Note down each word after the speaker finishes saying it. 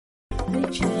The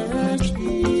church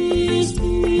is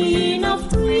in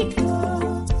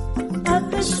Africa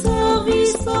at the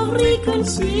service of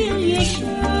reconciliation,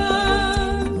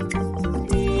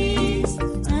 peace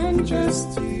and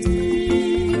justice.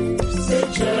 The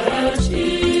church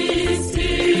is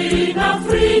in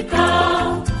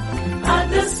Africa at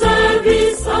the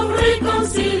service of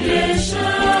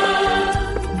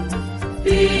reconciliation,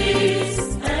 peace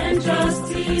and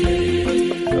justice.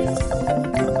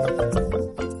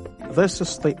 This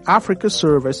is the Africa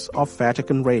service of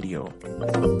Vatican Radio.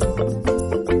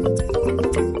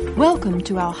 Welcome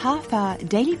to our half-hour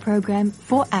daily program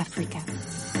for Africa.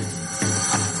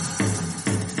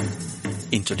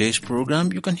 In today's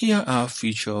program, you can hear our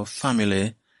feature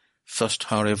Family. First,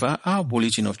 however, our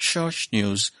bulletin of church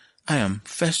news. I am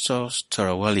Festus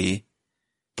Tarawali.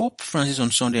 Pope Francis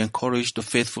on Sunday encouraged the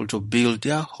faithful to build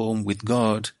their home with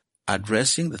God.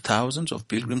 Addressing the thousands of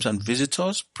pilgrims and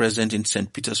visitors present in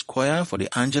St. Peter's Square for the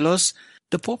Angelus,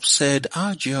 the Pope said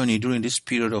our journey during this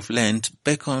period of Lent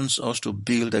beckons us to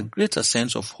build a greater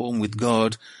sense of home with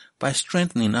God by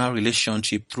strengthening our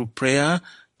relationship through prayer,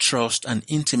 trust, and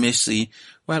intimacy,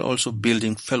 while also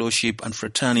building fellowship and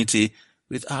fraternity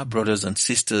with our brothers and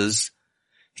sisters.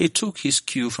 He took his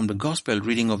cue from the Gospel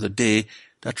reading of the day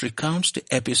that recounts the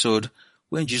episode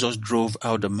when Jesus drove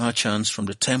out the merchants from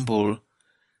the temple.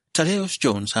 Thaddeus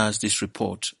Jones has this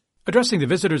report. Addressing the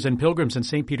visitors and pilgrims in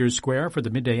St. Peter's Square for the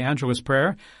midday Angelus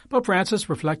prayer, Pope Francis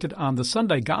reflected on the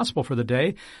Sunday Gospel for the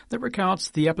day that recounts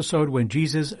the episode when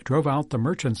Jesus drove out the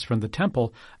merchants from the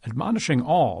temple, admonishing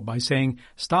all by saying,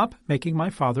 "Stop making my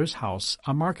Father's house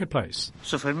a marketplace."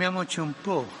 Soffermiamoci un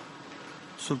po'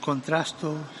 sul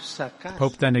contrasto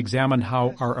Pope then examined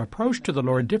how our approach to the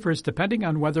Lord differs depending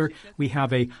on whether we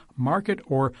have a market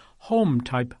or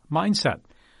home-type mindset.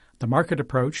 The market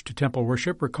approach to temple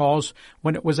worship recalls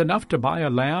when it was enough to buy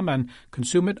a lamb and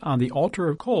consume it on the altar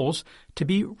of coals to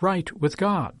be right with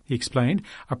God, he explained,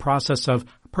 a process of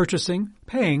purchasing,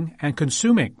 paying, and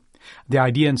consuming. The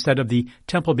idea, instead of the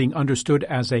temple being understood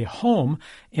as a home,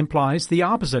 implies the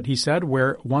opposite, he said,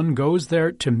 where one goes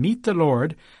there to meet the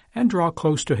Lord and draw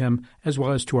close to him, as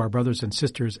well as to our brothers and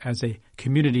sisters as a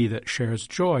community that shares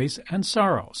joys and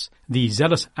sorrows. The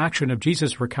zealous action of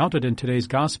Jesus recounted in today's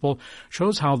gospel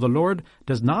shows how the Lord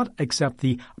does not accept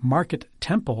the market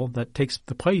temple that takes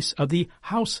the place of the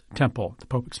house temple, the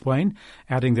Pope explained,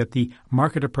 adding that the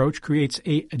market approach creates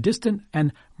a distant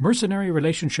and mercenary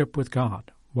relationship with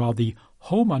God, while the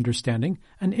home understanding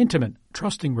an intimate,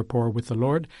 trusting rapport with the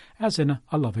Lord, as in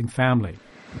a loving family.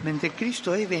 Mentre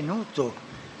Cristo è venuto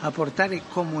a portare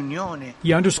comunione.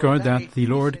 He underscored that the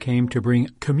Lord came to bring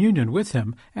communion with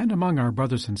him and among our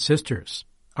brothers and sisters.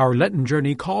 Our Lenten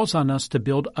journey calls on us to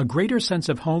build a greater sense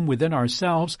of home within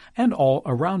ourselves and all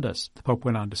around us, the Pope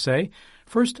went on to say,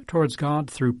 first towards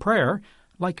God through prayer,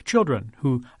 like children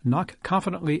who knock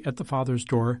confidently at the Father's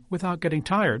door without getting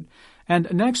tired, and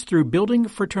next through building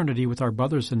fraternity with our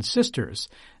brothers and sisters,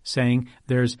 saying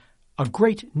there's a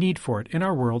great need for it in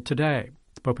our world today.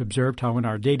 The Pope observed how in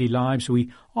our daily lives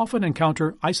we often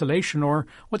encounter isolation or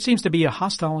what seems to be a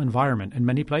hostile environment in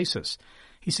many places.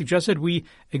 He suggested we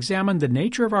examine the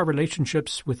nature of our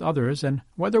relationships with others and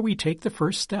whether we take the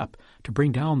first step to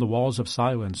bring down the walls of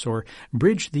silence or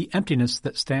bridge the emptiness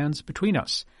that stands between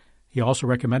us. He also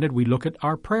recommended we look at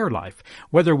our prayer life,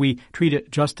 whether we treat it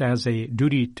just as a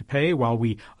duty to pay while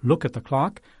we look at the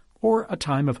clock or a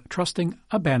time of trusting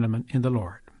abandonment in the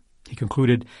Lord. He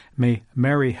concluded, "May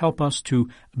Mary help us to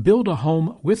build a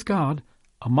home with God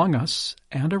among us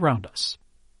and around us."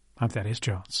 I'm Thaddeus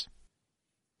Jones.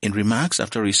 In remarks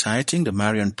after reciting the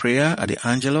Marian prayer at the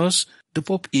Angelus, the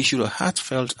Pope issued a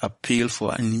heartfelt appeal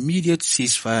for an immediate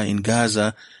ceasefire in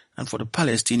Gaza and for the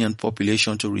Palestinian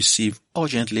population to receive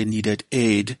urgently needed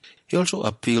aid. He also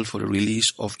appealed for the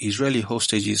release of Israeli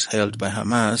hostages held by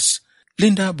Hamas.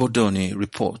 Linda Bodoni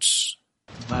reports.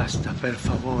 Basta, per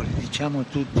favore, diciamo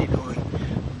tutti noi.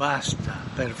 Basta,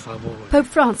 per favore. Pope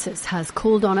Francis has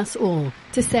called on us all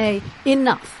to say,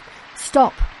 enough,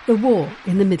 stop the war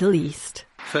in the Middle East.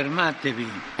 Fermatevi.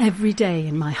 Every day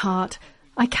in my heart,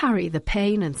 I carry the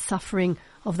pain and suffering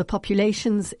of the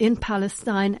populations in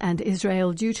Palestine and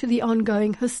Israel due to the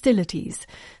ongoing hostilities,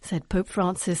 said Pope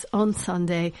Francis on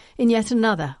Sunday in yet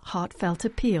another heartfelt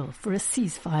appeal for a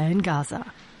ceasefire in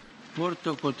Gaza.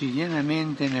 Porto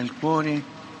quotidianamente nel cuore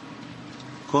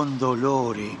con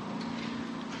dolore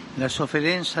la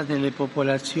sofferenza delle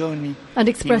popolazioni, and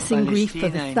expressing grief for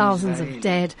the thousands of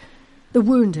dead, the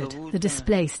wounded, the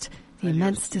displaced, the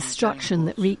immense destruction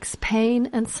that wreaks pain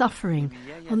and suffering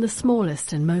on the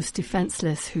smallest and most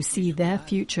defenseless who see their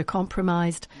future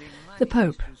compromised. The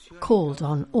Pope called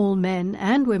on all men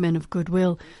and women of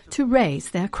goodwill to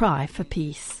raise their cry for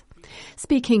peace.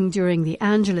 Speaking during the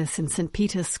Angelus in St.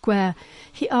 Peter's Square,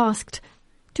 he asked,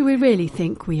 "Do we really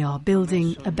think we are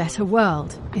building a better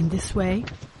world in this way?"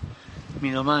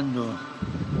 Mi domando,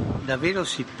 davvero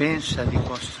si pensa di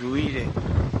costruire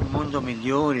un mondo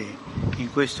migliore in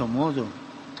questo modo?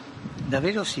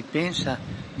 Davvero si pensa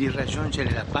di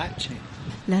raggiungere la pace?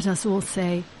 Let us all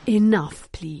say, "Enough,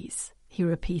 please," he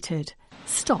repeated.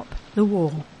 "Stop the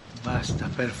war." Basta,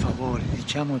 per favore,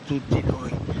 diciamo tutti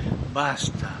noi,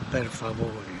 basta, per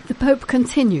favore. The Pope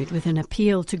continued with an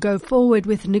appeal to go forward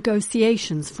with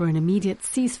negotiations for an immediate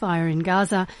ceasefire in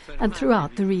Gaza and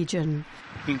throughout the region.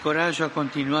 Incoraggio a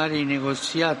continuare I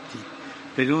negoziati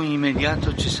per un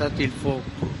immediato cessate il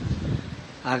fuoco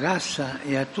a Gaza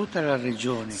e a tutta la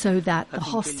regione, so that the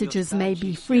hostages may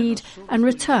be freed and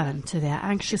return to their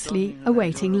anxiously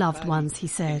awaiting loved ones, he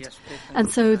said, and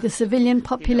so the civilian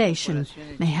population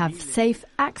may have safe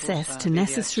access to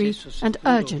necessary and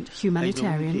urgent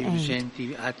humanitarian aid.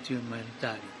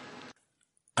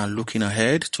 And looking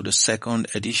ahead to the second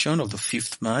edition of the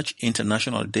 5th March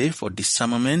International Day for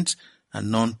Disarmament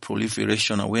and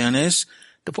Non-Proliferation Awareness,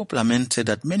 the Pope lamented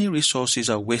that many resources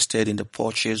are wasted in the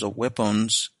purchase of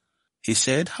weapons. He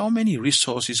said how many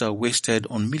resources are wasted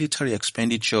on military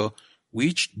expenditure,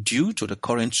 which, due to the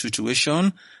current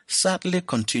situation, sadly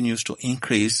continues to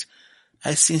increase.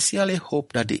 I sincerely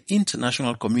hope that the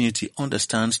international community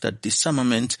understands that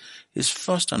disarmament is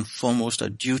first and foremost a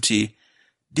duty.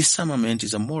 Disarmament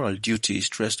is a moral duty,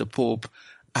 stressed the Pope,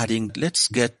 adding, let's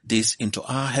get this into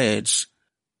our heads.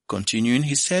 Continuing,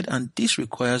 he said, and this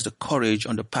requires the courage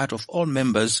on the part of all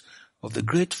members of the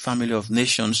great family of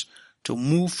nations to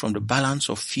move from the balance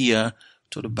of fear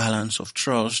to the balance of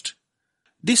trust.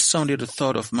 This Sunday, the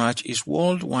 3rd of March, is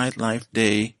World Wildlife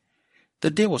Day. The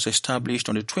day was established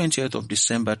on the 20th of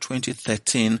December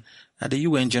 2013 at the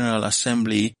UN General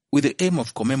Assembly with the aim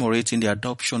of commemorating the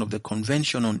adoption of the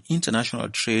Convention on International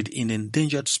Trade in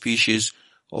Endangered Species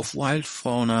of Wild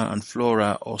Fauna and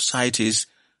Flora, or CITES,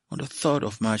 on the 3rd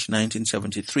of March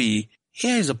 1973.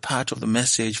 Here is a part of the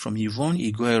message from Yvonne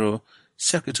Iguero,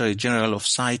 Secretary General of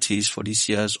CITES, for this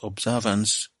year's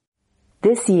observance.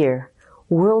 This year,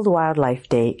 World Wildlife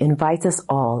Day invites us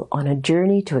all on a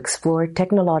journey to explore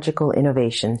technological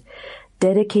innovation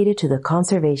dedicated to the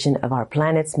conservation of our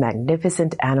planet's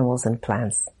magnificent animals and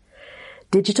plants.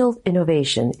 Digital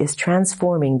innovation is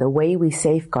transforming the way we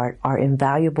safeguard our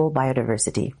invaluable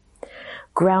biodiversity.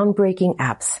 Groundbreaking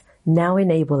apps now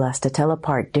enable us to tell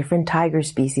apart different tiger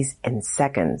species in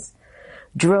seconds.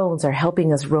 Drones are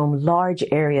helping us roam large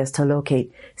areas to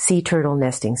locate sea turtle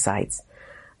nesting sites.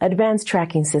 Advanced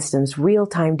tracking systems,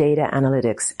 real-time data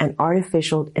analytics, and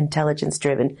artificial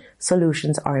intelligence-driven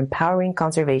solutions are empowering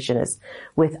conservationists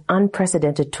with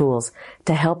unprecedented tools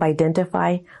to help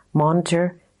identify,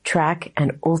 monitor, track,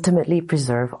 and ultimately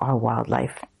preserve our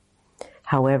wildlife.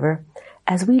 However,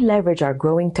 as we leverage our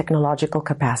growing technological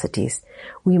capacities,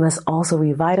 we must also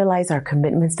revitalize our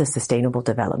commitments to sustainable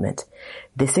development.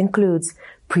 This includes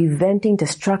preventing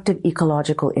destructive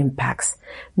ecological impacts,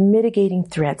 mitigating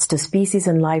threats to species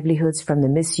and livelihoods from the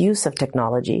misuse of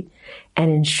technology,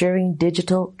 and ensuring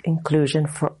digital inclusion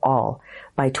for all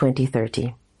by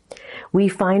 2030. We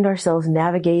find ourselves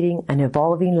navigating an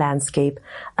evolving landscape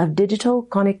of digital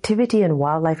connectivity and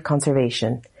wildlife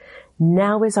conservation.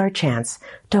 Now is our chance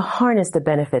to harness the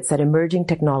benefits that emerging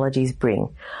technologies bring,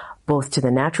 both to the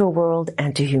natural world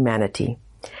and to humanity.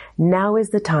 Now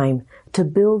is the time to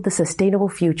build the sustainable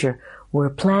future where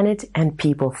planet and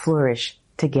people flourish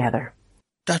together.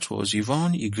 That was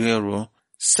Yvonne Iguero,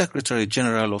 Secretary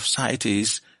General of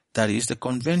CITES, that is the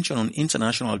Convention on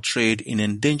International Trade in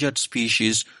Endangered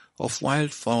Species of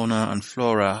Wild Fauna and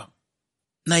Flora.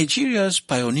 Nigeria's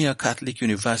pioneer Catholic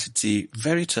university,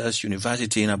 Veritas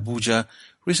University in Abuja,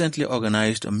 recently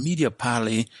organized a media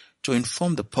parley to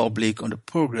inform the public on the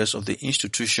progress of the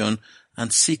institution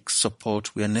and seek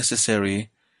support where necessary.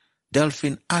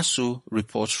 Delphine Asu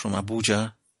reports from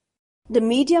Abuja. The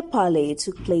media parley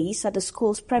took place at the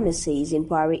school's premises in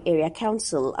Buhari Area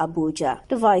Council, Abuja.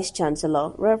 The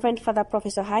Vice-Chancellor, Reverend Father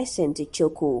Professor Hyacinth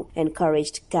Ichoku,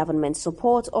 encouraged government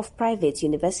support of private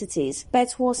universities,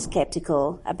 but was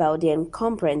skeptical about the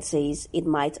encumbrances it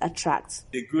might attract.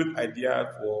 The good idea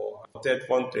for TED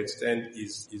Fund to extend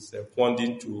is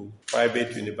funding to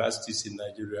private universities in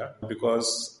Nigeria,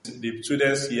 because the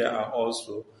students here are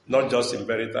also not just in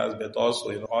Veritas, but also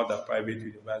in other private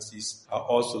universities, are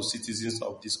also citizens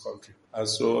of this country. And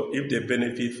so if they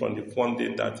benefit from the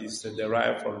funding that is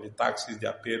derived from the taxes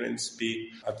their parents pay,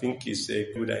 I think it's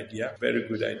a good idea, very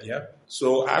good idea.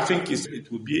 So I think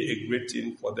it would be a great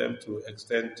thing for them to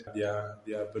extend their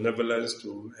benevolence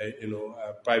to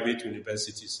private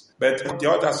universities. But the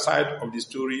other side of the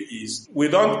story is we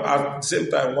don't at the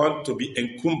same time want to be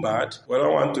encumbered. We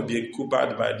don't want to be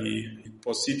encumbered by the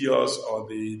procedures or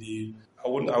I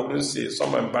wouldn't say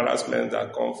some embarrassment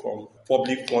that come from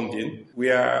public funding,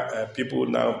 where people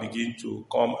now begin to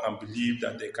come and believe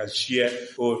that they can share.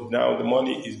 Oh, now the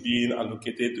money is being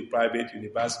allocated to private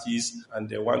universities, and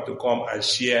they want to come and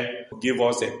share, give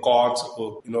us a cut.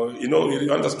 Or,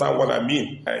 you understand what I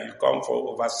mean? You come for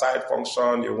oversight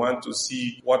function. You want to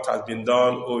see what has been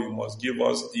done. Oh, you must give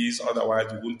us this, otherwise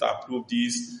you won't approve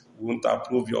this. We won't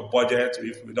approve your budget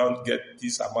if we don't get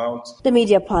this amount. The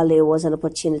media parley was an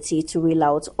opportunity to reel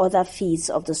out other feats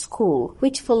of the school,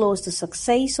 which follows the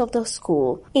success of the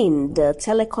school in the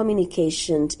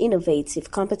telecommunications innovative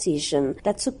competition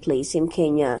that took place in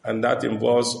Kenya. And that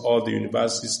involves all the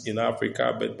universities in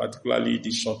Africa, but particularly the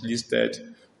shortlisted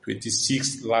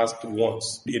 26 last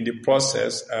ones. In the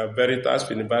process, Veritas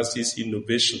University's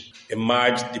innovation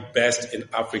emerged the best in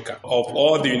Africa. Of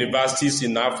all the universities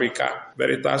in Africa,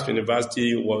 Veritas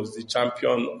University was the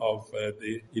champion of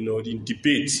the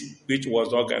debate, which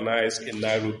was organized in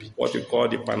Nairobi, what we call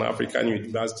the Pan-African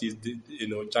Universities,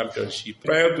 Championship.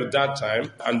 Prior to that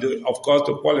time, and of course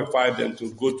to qualify them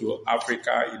to go to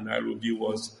Africa in Nairobi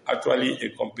was actually a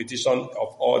competition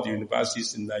of all the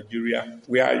universities in Nigeria,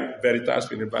 where Veritas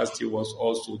University was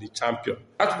also the champion.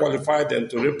 That qualified them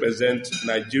to represent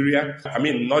Nigeria. I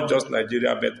mean, not just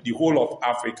Nigeria, but the whole of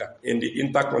Africa in the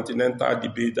intercontinental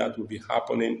debate that will be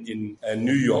happening in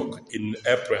New York in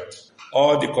April.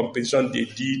 All the competition they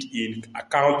did in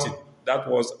accounting, that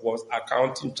was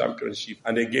accounting championship.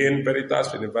 And again,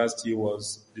 Veritas University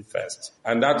was the first.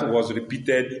 And that was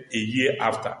repeated a year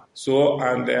after. So,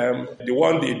 and the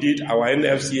one they did, our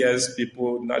NFCS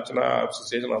people, National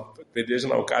Association of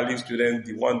Federation of Catholic Students,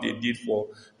 the one they did for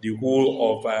the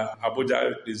whole of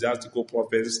Abuja Ecclesiastical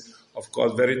Province, of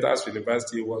course, Veritas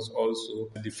University was also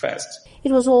the first.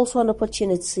 It was also an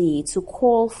opportunity to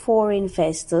call for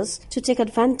investors to take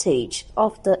advantage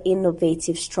of the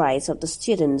innovative strides of the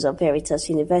students of Veritas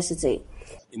University.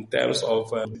 In terms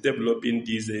of developing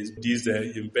these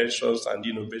inventions and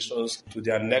innovations to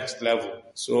their next level.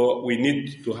 So we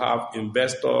need to have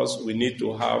investors, we need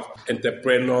to have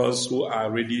entrepreneurs who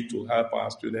are ready to help our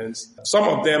students. Some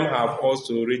of them have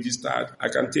also registered. I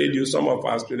can tell you some of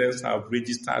our students have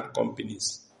registered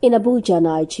companies. In Abuja,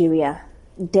 Nigeria,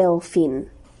 Delphine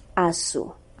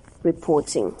Asu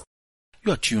reporting.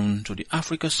 You are tuned to the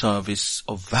Africa service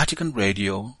of Vatican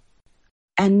Radio.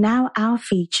 And now our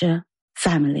feature,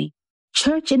 Family.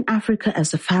 Church in Africa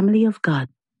as a family of God.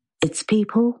 Its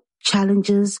people,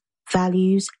 challenges,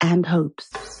 values, and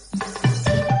hopes.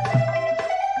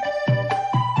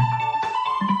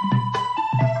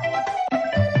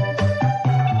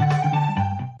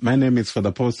 My name is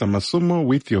Father Paul Samasumo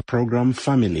with your program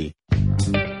Family.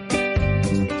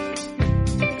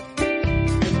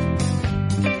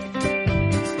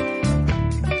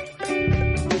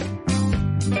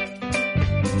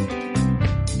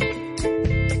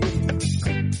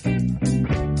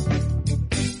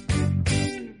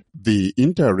 The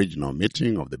Inter-Regional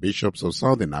Meeting of the Bishops of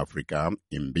Southern Africa,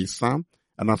 IMBISA,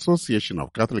 an association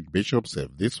of Catholic bishops,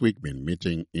 have this week been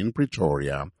meeting in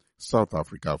Pretoria, South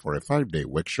Africa, for a 5-day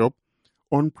workshop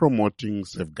on promoting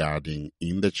safeguarding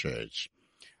in the church.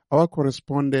 Our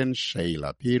correspondent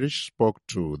Sheila Pirish spoke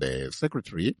to the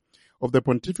Secretary of the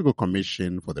Pontifical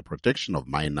Commission for the Protection of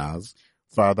Minors,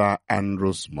 Father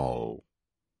Andrew Small.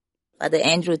 Father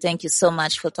Andrew, thank you so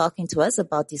much for talking to us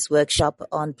about this workshop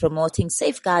on promoting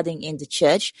safeguarding in the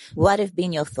church. What have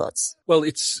been your thoughts? Well,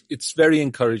 it's very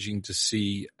encouraging to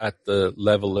see at the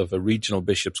level of a regional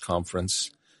bishops'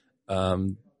 conference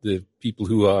the people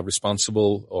who are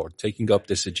responsible or taking up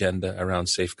this agenda around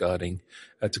safeguarding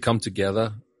to come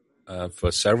together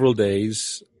for several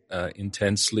days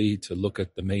intensely to look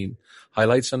at the main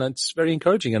highlights. And it's very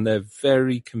encouraging. And they're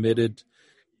very committed,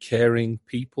 caring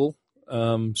people.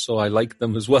 So I like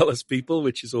them as well as people,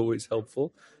 which is always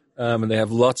helpful. And they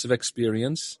have lots of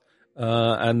experience.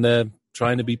 And they're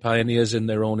trying to be pioneers in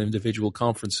their own individual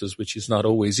conferences, which is not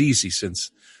always easy,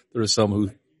 since there are some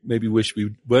who maybe wish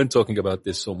we weren't talking about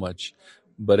this so much.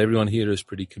 But everyone here is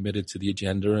pretty committed to the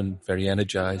agenda and very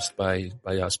energized by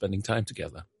us spending time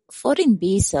together. For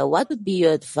IMBISA, what would be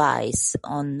your advice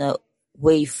on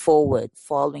way forward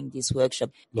following this workshop?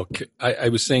 Look, I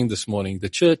was saying this morning, the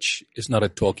church is not a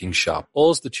talking shop.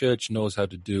 All the church knows how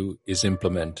to do is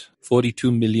implement.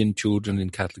 42 million children in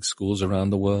Catholic schools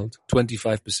around the world,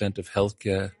 25% of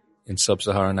healthcare in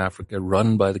sub-Saharan Africa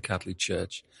run by the Catholic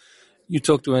Church. You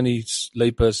talk to any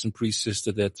layperson, priest,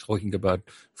 sister, they're talking about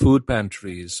food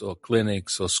pantries or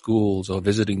clinics or schools or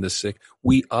visiting the sick.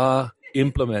 We are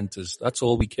implementers. That's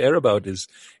all we care about is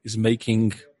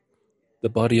making the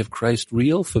body of Christ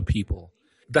real for people.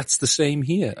 That's the same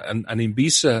here. And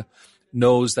Imbisa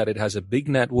knows that it has a big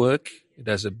network. It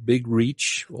has a big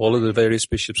reach, all of the various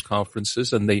bishops'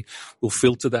 conferences, and they will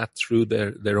filter that through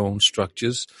their own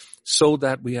structures so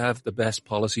that we have the best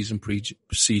policies and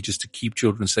procedures to keep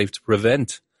children safe, to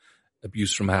prevent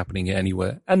abuse from happening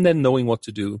anywhere, and then knowing what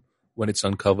to do when it's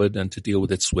uncovered and to deal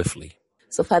with it swiftly.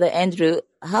 So, Father Andrew,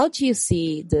 how do you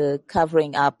see the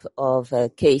covering up of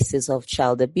cases of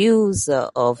child abuse,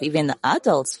 of even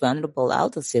adults, vulnerable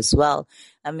adults as well?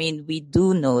 I mean, we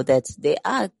do know that there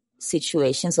are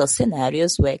situations or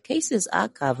scenarios where cases are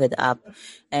covered up,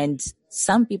 and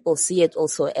some people see it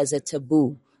also as a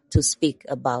taboo to speak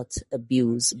about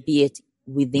abuse, be it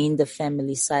within the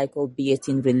family cycle, be it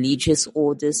in religious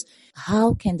orders.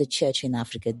 How can the church in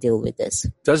Africa deal with this?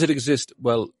 Does it exist?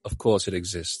 Well, of course it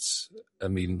exists. I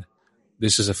mean,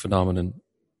 this is a phenomenon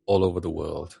all over the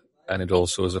world, and it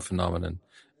also is a phenomenon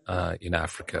in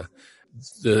Africa.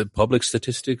 The public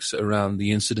statistics around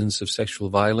the incidence of sexual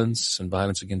violence and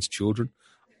violence against children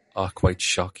are quite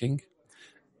shocking.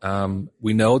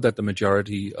 We know that the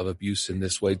majority of abuse in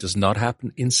this way does not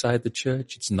happen inside the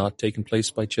church. It's not taken place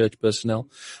by church personnel.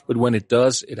 But when it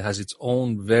does, it has its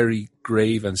own very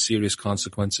grave and serious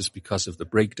consequences because of the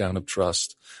breakdown of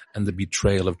trust and the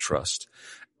betrayal of trust.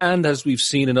 And as we've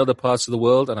seen in other parts of the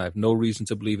world, and I have no reason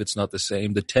to believe it's not the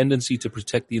same, the tendency to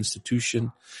protect the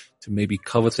institution, to maybe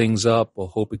cover things up or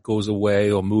hope it goes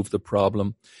away or move the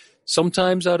problem,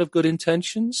 sometimes out of good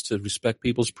intentions to respect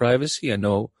people's privacy. I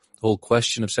know the whole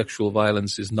question of sexual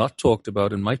violence is not talked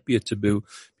about and might be a taboo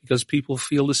because people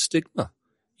feel the stigma.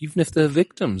 Even if they're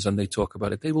victims and they talk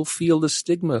about it, they will feel the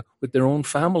stigma with their own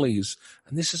families.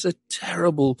 And this is a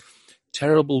terrible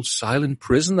silent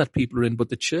prison that people are in, but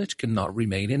the church cannot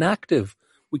remain inactive.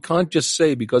 We can't just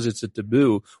say because it's a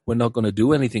taboo, we're not going to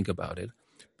do anything about it.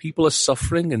 People are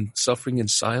suffering in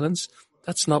silence.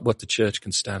 That's not what the church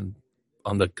can stand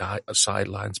on the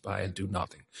sidelines by and do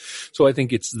nothing. So I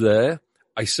think it's there.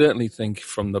 I certainly think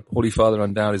from the Holy Father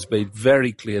on down, it's made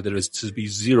very clear there is to be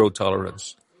zero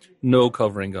tolerance, no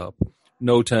covering up,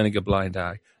 no turning a blind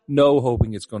eye, no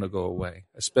hoping it's going to go away,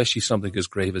 especially something as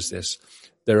grave as this.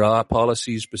 There are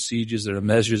policies, procedures, there are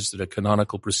measures, there are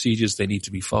canonical procedures. They need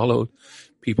to be followed.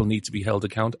 People need to be held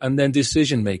account. And then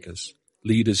decision makers,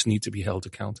 leaders need to be held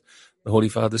account. The Holy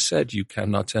Father said you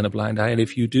cannot turn a blind eye, and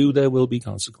if you do, there will be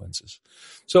consequences.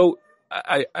 So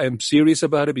I'm serious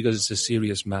about it because it's a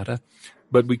serious matter,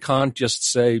 but we can't just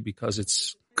say because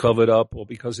it's covered up or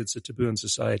because it's a taboo in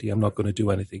society, I'm not going to do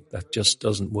anything. That just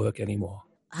doesn't work anymore.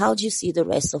 How do you see the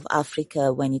rest of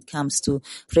Africa when it comes to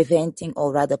preventing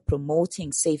or rather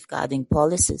promoting safeguarding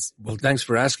policies? Well, thanks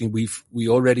for asking. We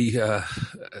already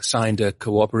signed a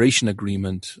cooperation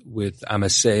agreement with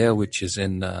AMASEA, which is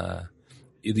in the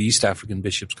East African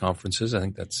Bishops' Conferences. I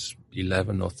think that's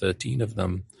 11 or 13 of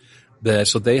them there.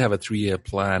 So they have a 3-year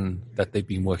plan that they've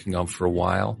been working on for a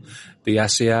while. The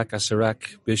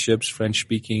ASEAC bishops,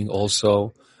 French-speaking,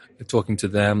 also talking to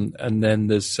them. And then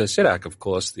there's CERAC, of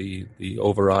course, the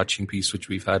overarching piece which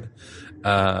we've had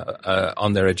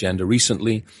on their agenda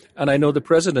recently. And I know the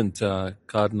president,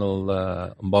 Cardinal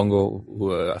Mbongo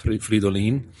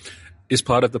Fridolin, is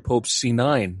part of the Pope's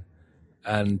C9.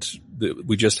 And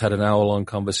we just had an hour-long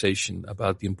conversation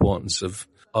about the importance of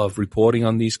reporting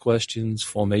on these questions,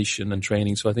 formation and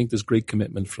training. So I think there's great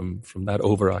commitment from that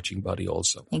overarching body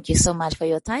also. Thank you so much for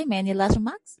your time. Any last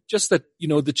remarks? Just that,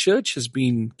 the church has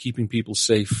been keeping people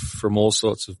safe from all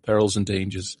sorts of perils and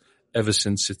dangers ever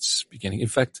since its beginning. In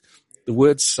fact, the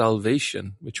word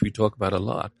salvation, which we talk about a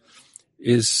lot,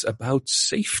 is about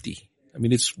safety. I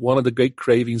mean, it's one of the great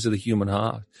cravings of the human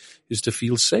heart is to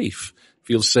feel safe.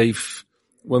 Feel safe.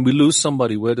 When we lose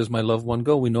somebody, where does my loved one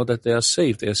go? We know that they are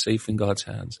safe. They are safe in God's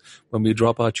hands. When we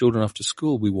drop our children off to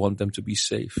school, we want them to be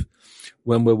safe.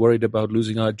 When we're worried about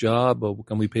losing our job or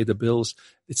can we pay the bills,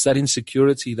 it's that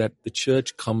insecurity that the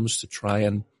church comes to try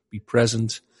and be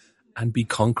present and be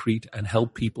concrete and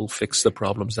help people fix the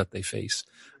problems that they face.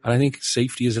 And I think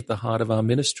safety is at the heart of our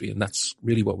ministry, and that's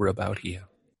really what we're about here.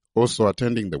 Also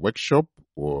attending the workshop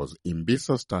was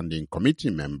Imbisa Standing Committee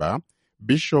member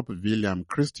Bishop William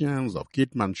Christians of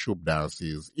Keetmanshoop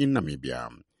Diocese in Namibia.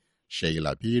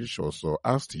 Sheila Pirsch also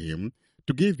asked him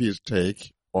to give his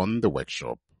take on the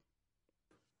workshop.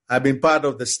 I've been part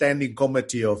of the standing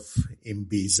committee of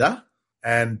Imbiza,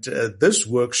 and this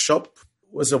workshop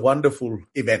was a wonderful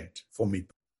event for me.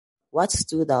 What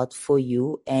stood out for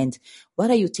you, and what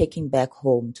are you taking back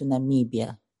home to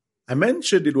Namibia? I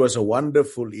mentioned it was a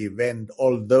wonderful event,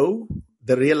 although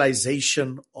the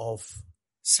realization of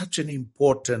such an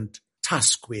important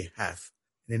task we have,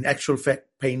 and in actual fact,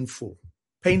 painful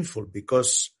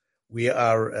because we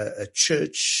are a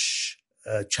church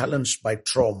challenged by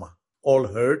trauma, all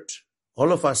hurt,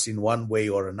 all of us in one way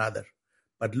or another.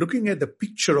 But looking at the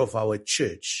picture of our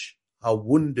church, how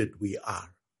wounded we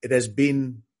are, it has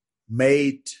been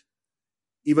made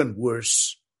even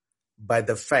worse by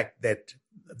the fact that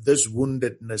this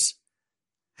woundedness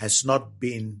has not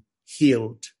been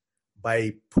healed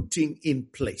by putting in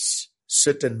place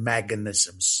certain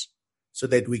mechanisms so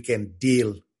that we can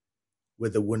deal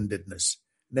with the woundedness.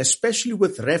 And especially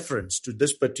with reference to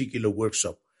this particular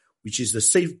workshop, which is the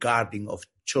safeguarding of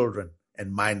children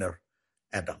and minor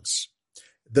adults.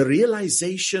 The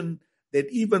realization that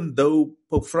even though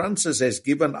Pope Francis has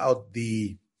given out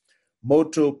the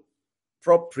motto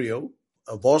proprio,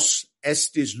 Vos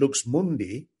Estis Lux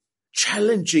Mundi,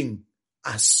 challenging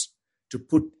us to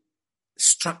put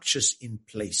structures in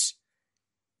place.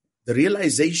 The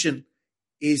realization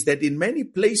is that in many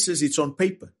places it's on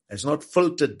paper. It's not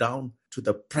filtered down to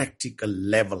the practical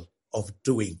level of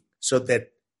doing so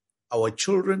that our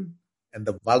children and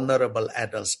the vulnerable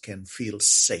adults can feel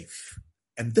safe.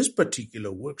 And this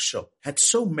particular workshop had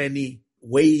so many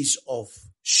ways of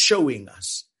showing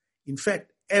us. In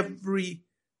fact, every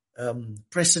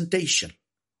presentation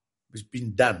that's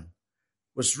been done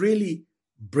was really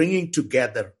bringing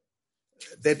together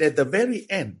that at the very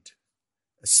end,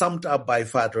 summed up by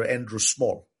Father Andrew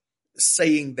Small,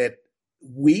 saying that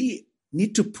we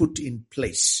need to put in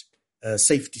place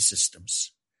safety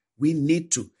systems. We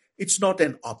need to. It's not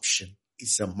an option.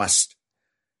 It's a must.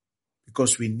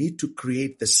 Because we need to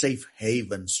create the safe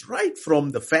havens right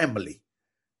from the family,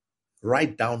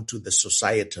 right down to the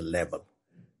societal level.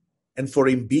 And for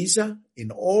Imbiza,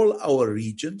 in all our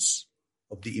regions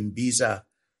of the Imbiza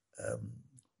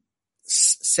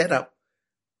setup,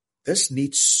 this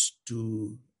needs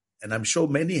to, and I'm sure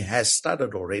many has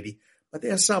started already, but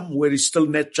there are some where it's still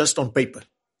not just on paper.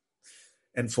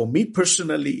 And for me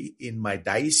personally, in my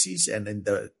diocese and in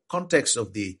the context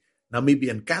of the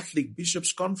Namibian Catholic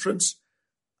Bishops' Conference,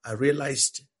 I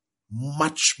realized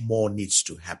much more needs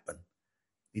to happen.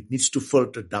 It needs to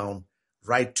filter down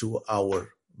right to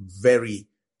our very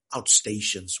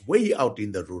outstations, way out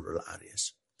in the rural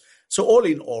areas. So all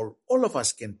in all of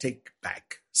us can take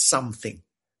back something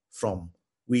from,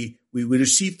 we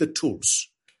receive the tools,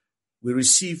 we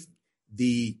receive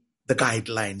the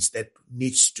guidelines that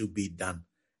needs to be done.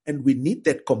 And we need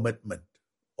that commitment,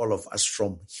 all of us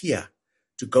from here,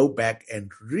 to go back and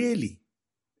really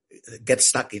get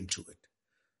stuck into it.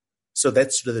 So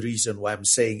that's the reason why I'm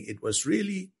saying it was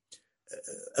really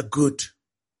a good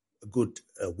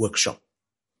workshop.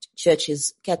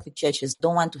 Catholic churches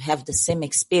don't want to have the same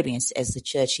experience as the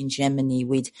church in Germany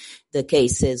with the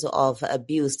cases of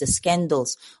abuse, the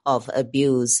scandals of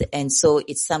abuse. And so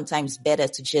it's sometimes better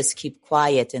to just keep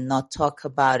quiet and not talk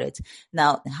about it.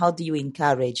 Now, how do you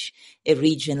encourage a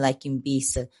region like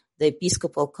Imbiza, the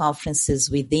Episcopal conferences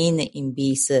within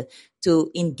Imbiza,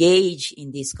 to engage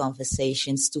in these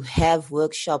conversations, to have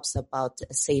workshops about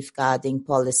safeguarding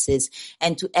policies,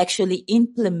 and to actually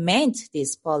implement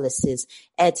these policies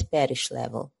at parish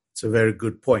level? It's a very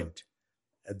good point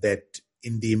that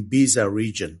in the Imbiza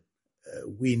region,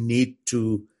 we need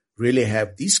to really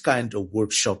have these kind of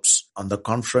workshops on the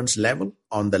conference level,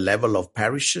 on the level of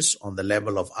parishes, on the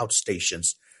level of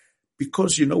outstations,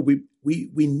 because,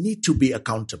 we need to be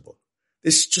accountable.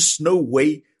 There's just no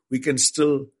way we can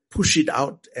still push it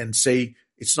out and say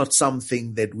it's not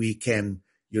something that we can,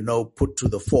 put to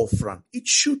the forefront. It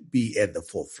should be at the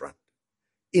forefront.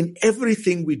 In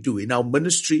everything we do, in our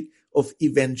ministry of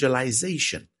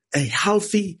evangelization, a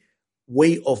healthy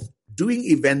way of doing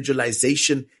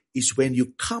evangelization is when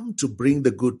you come to bring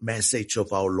the good message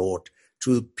of our Lord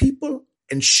to people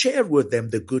and share with them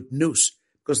the good news,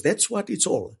 because that's what it's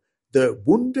all. The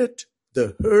wounded,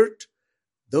 the hurt,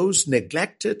 those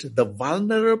neglected, the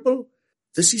vulnerable.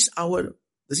 This is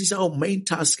our main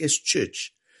task as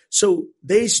church. So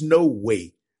there is no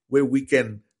way where we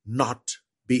can not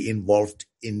be involved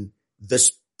in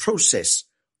this process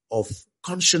of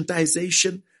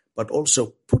conscientization, but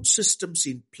also put systems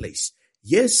in place.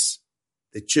 Yes,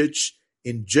 the church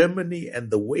in Germany and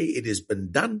the way it has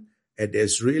been done, it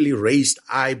has really raised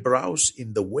eyebrows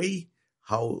in the way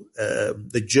how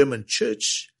the German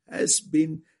church has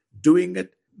been doing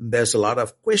it. There's a lot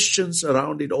of questions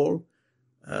around it all.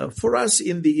 For us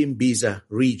in the Imbiza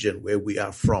region where we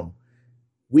are from,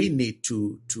 we need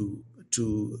to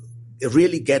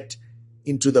really get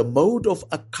into the mode of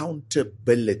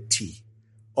accountability,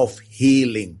 of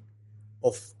healing,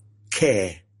 of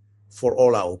care for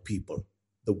all our people,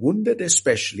 the wounded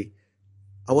especially,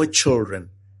 our children,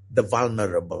 the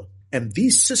vulnerable. And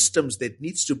these systems that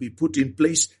needs to be put in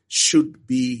place should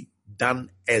be done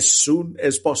as soon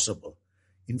as possible.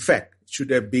 In fact, it should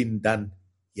have been done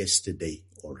yesterday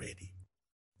already.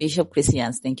 Bishop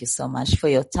Christians, thank you so much for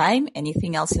your time.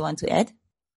 Anything else you want to add?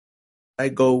 I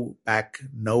go back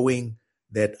knowing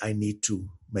that I need to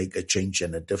make a change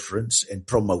and a difference and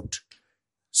promote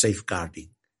safeguarding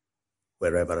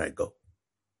wherever I go.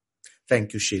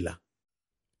 Thank you, Sheila.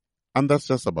 And that's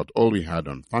just about all we had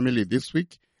on Family this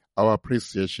week. Our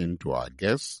appreciation to our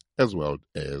guests as well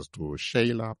as to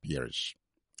Sheila Pierce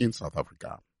in South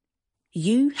Africa.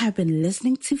 You have been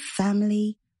listening to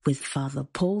Family with Father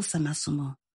Paul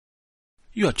Samasumo.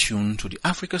 You are tuned to the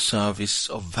Africa service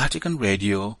of Vatican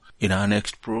Radio. In our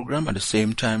next program at the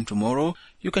same time tomorrow,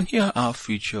 you can hear our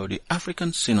feature, The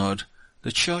African Synod,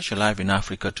 The Church Alive in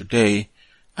Africa Today.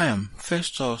 I am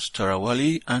Festus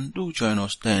Tarawali, and do join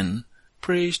us then.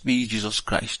 Praised be Jesus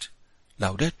Christ.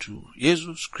 Laudetur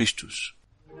Jesus Christus.